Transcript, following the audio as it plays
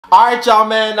Alright, y'all,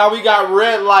 man. Now we got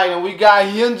Red Light and we got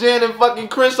Hyunjin and fucking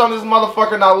Chris on this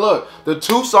motherfucker. Now look, the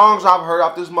two songs I've heard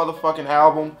off this motherfucking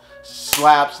album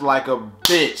slaps like a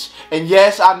bitch. And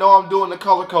yes, I know I'm doing the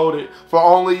color coded for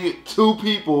only 2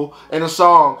 people in a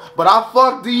song, but I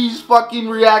fucked these fucking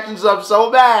reactions up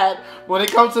so bad when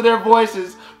it comes to their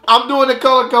voices. I'm doing the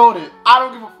color coded. I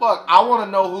don't give a fuck. I want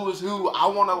to know who is who. I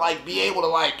want to like be able to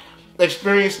like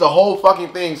experience the whole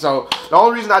fucking thing. So the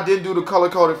only reason I didn't do the color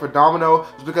coded for Domino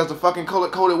is because the fucking color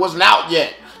coded wasn't out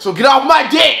yet. So get off my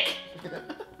dick.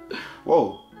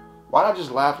 Whoa, why'd I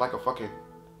just laugh like a fucking,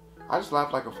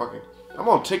 I'm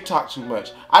on TikTok too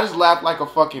much. I just laughed like a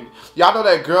fucking, y'all know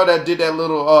that girl that did that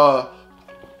little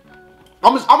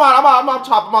I'm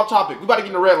off topic. We about to get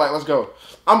in the red light. Let's go.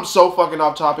 I'm so fucking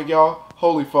off topic, y'all.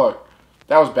 Holy fuck,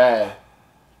 that was bad.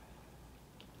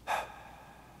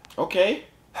 Okay.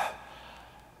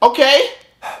 Okay.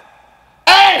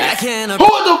 Hey! Who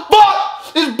the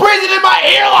fuck is breathing in my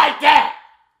ear like that?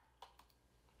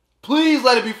 Please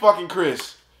let it be fucking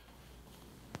Chris.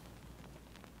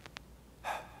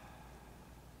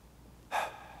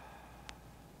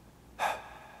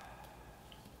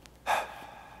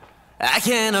 I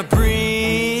cannot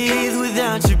breathe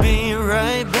without you being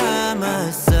right by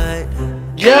my side.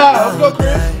 Yeah, let's go,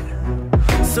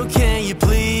 Chris. So can you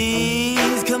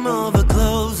please come over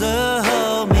closer,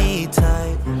 hold me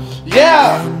tight.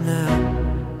 Yeah.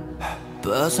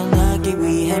 벗어나기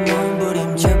위해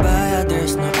몸부림쳐봐야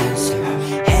there's no answer.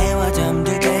 해와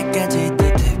잠들 때까지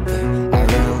the deeper. I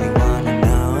really wanna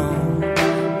know.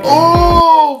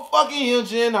 Oh, fucking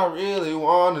Hyunjin, I really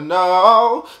wanna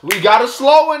know. We gotta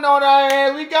slow it on our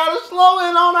head. We gotta slow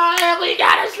it on our head. We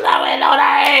gotta slow it on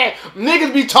our head.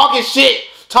 Niggas be talking shit.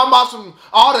 Talking about some,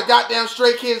 all the goddamn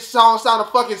Stray Kids songs sound the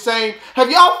fucking same. Have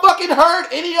y'all fucking heard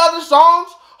any other songs?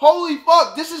 Holy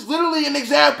fuck, this is literally an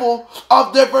example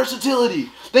of their versatility.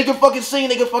 They can fucking sing,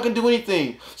 they can fucking do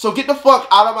anything. So get the fuck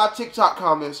out of my TikTok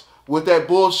comments with that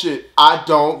bullshit. I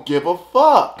don't give a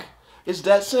fuck. It's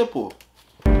that simple.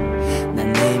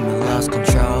 Lost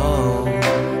control.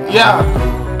 Yeah.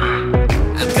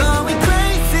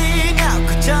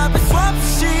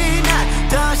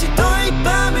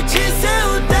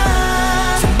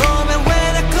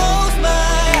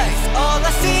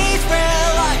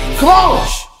 Come on!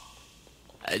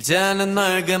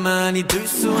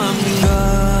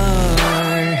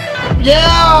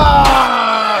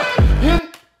 Yeah!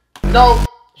 No,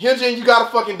 Hyunjin, you gotta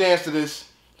fucking dance to this.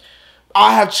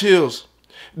 I have chills.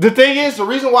 The thing is, the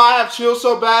reason why I have chills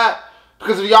so bad,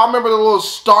 because if y'all remember the little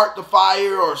start the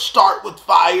fire or start with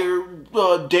fire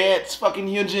dance fucking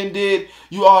Hyunjin did,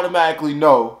 you automatically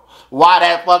know why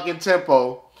that fucking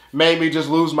tempo made me just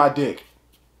lose my dick.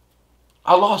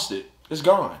 I lost it. It's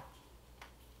gone.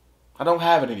 I don't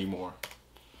have it anymore.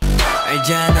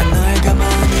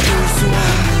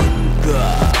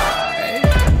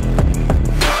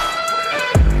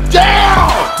 Damn!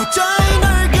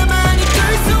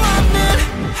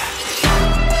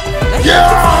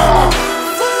 Yeah!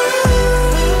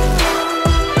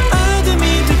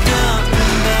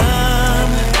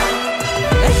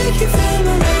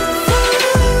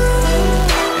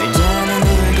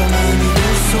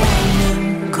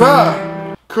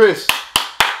 Bruh, Chris.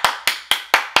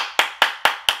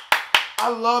 I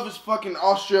love his fucking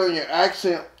Australian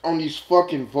accent on these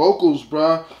fucking vocals,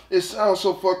 bruh. It sounds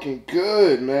so fucking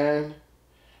good, man.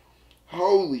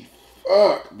 Holy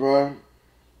fuck, bruh.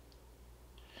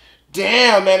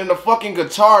 Damn, man, and the fucking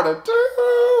guitar,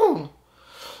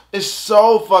 it's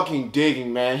so fucking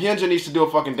digging, man. Hyunjin needs to do a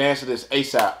fucking dance to this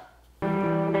ASAP.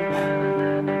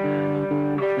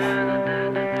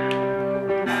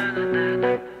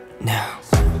 Now,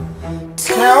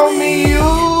 tell me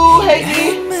you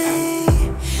hate me.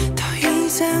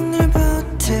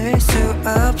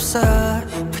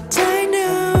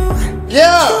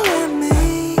 Yeah.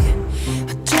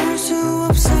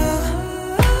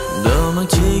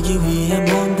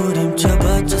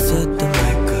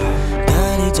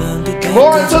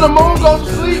 More until the moon goes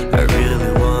to sleep. I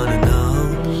really wanna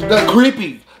know. The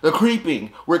creeping.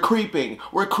 We're creeping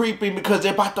because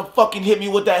they're about to fucking hit me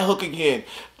with that hook again.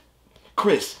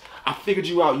 Chris, I figured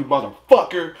you out, you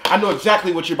motherfucker. I know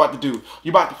exactly what you're about to do.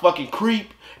 You're about to fucking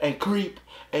creep and creep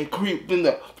and creep in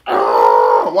the.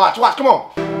 Watch, come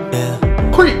on. Yeah.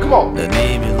 Creep, come on. That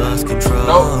made me lost control.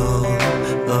 No.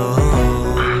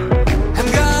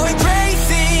 I'm going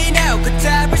crazy now.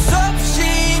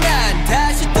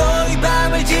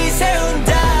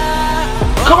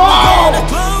 Come on. When I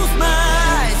close my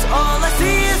eyes, all I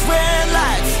see is red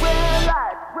lights.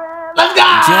 Let's go.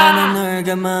 이제는 널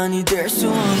가만히 될 수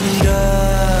없는 걸.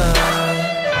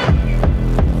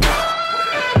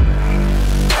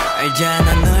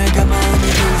 알잖아 널 가만히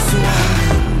둘 수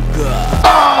없는 걸.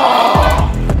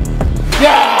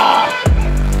 Yeah!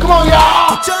 Come on,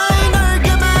 y'all! 도저히 널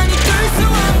가만히 둘 수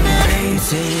없는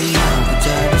crazy 어쩔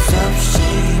수 없이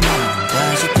난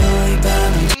다시 또 이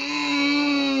밤을.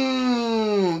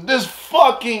 This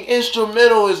fucking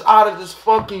instrumental is out of this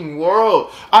fucking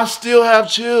world. I still have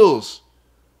chills.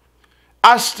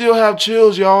 I still have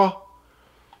chills, y'all.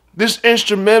 This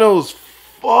instrumental is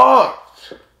fucked.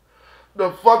 The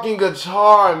fucking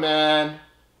guitar, man.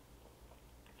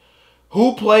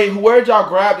 Where'd y'all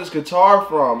grab this guitar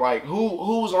from? Like,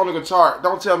 who's on the guitar?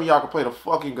 Don't tell me y'all can play the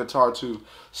fucking guitar too.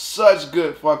 Such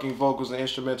good fucking vocals and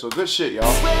instrumental. Good shit,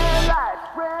 y'all.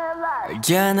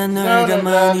 알잖아 널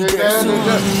가만히 둘 수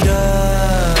없는 걸.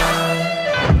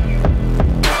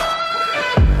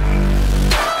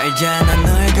 알잖아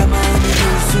널 가만히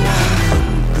둘 수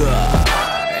없는 걸.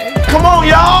 Come on,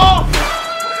 y'all!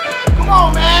 Come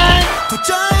on, man!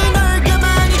 도저히 널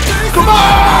가만히 둘 수 Come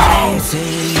on!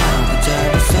 crazy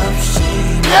어쩔 수 없이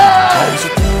Yeah! 다시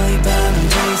또 이 밤을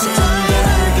지샌다.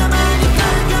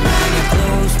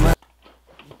 Close my.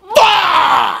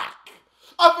 Fuck!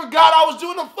 I forgot I was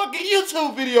doing a fucking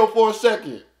YouTube video for a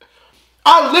second.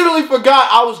 I literally forgot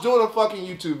I was doing a fucking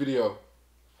YouTube video.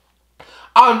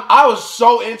 I was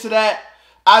so into that,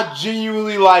 I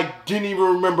genuinely like didn't even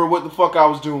remember what the fuck I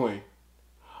was doing.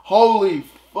 Holy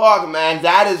fuck, man,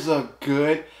 that is a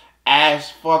good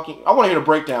ass fucking. I want to hear the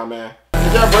breakdown, man.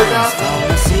 Is there a breakdown?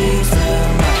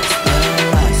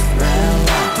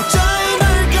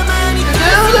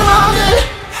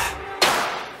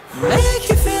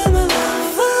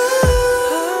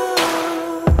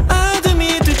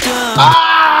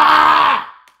 Ah!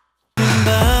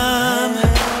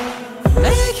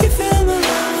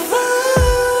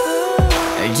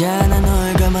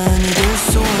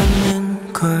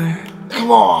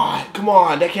 Come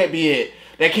on, that can't be it.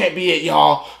 That can't be it,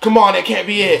 y'all. Come on, that can't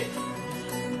be it.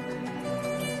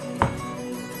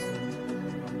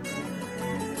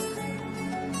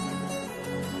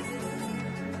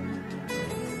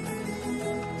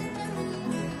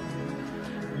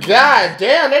 God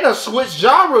damn, they done switched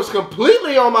genres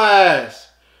completely on my ass.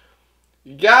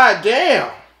 God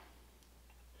damn.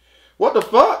 What the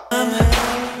fuck?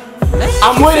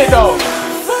 I'm with it though.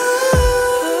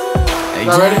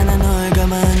 Y'all ready?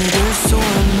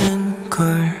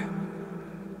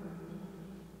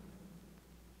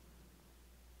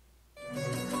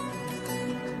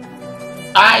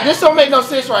 Alright, this don't make no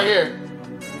sense right here.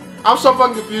 I'm so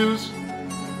fucking confused.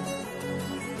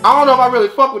 I don't know if I really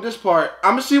fuck with this part.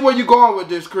 I'm gonna see where you going with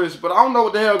this, Chris, but I don't know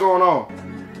what the hell going on.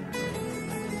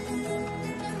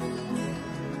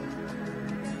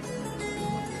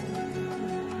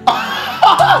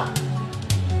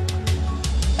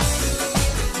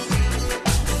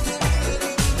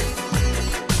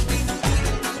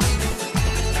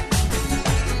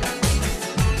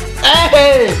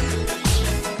 Hey!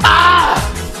 Ah!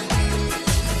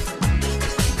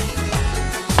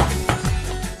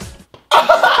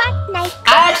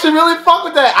 I actually really fuck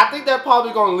with that. I think that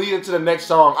probably gonna lead into the next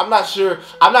song. I'm not sure.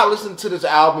 I'm not listening to this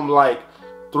album like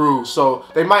through, so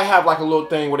they might have like a little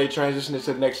thing where they transition it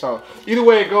to the next song. Either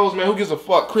way it goes, man, who gives a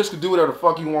fuck? Chris can do whatever the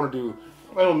fuck he want to do.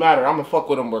 It don't matter. I'm gonna fuck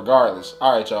with him regardless.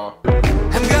 All right, y'all.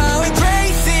 I'm going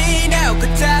crazy now. 그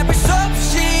잡을 수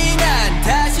없이 난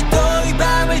다시 또 이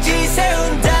밤을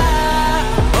지새운다.